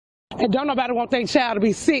and don't nobody want their child to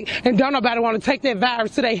be sick, and don't nobody want to take that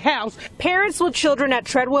virus to their house. Parents with children at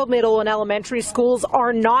Treadwell Middle and elementary schools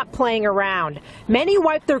are not playing around. Many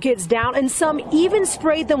wiped their kids down, and some even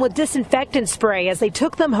sprayed them with disinfectant spray as they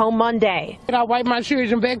took them home Monday. I wiped my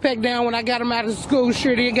children's backpack down when I got them out of school.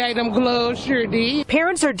 Sure did. Gave them gloves. Sure did.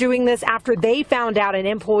 Parents are doing this after they found out an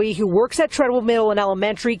employee who works at Treadwell Middle and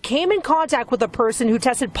Elementary came in contact with a person who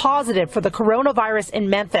tested positive for the coronavirus in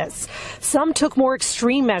Memphis. Some took more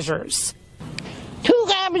extreme measures. 2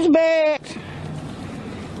 garbage bags.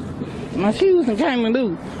 My shoes came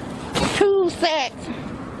loose. 2 sacks.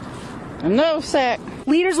 Another sack.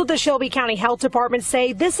 Leaders with the Shelby County Health Department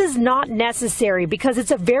say this is not necessary because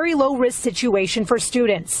it's a very low-risk situation for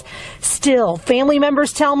students. Still, family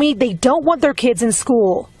members tell me they don't want their kids in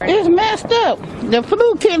school. It's messed up. The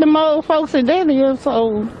flu killed the more folks than that is,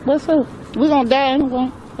 so what's up? We're going to die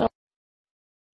anyway.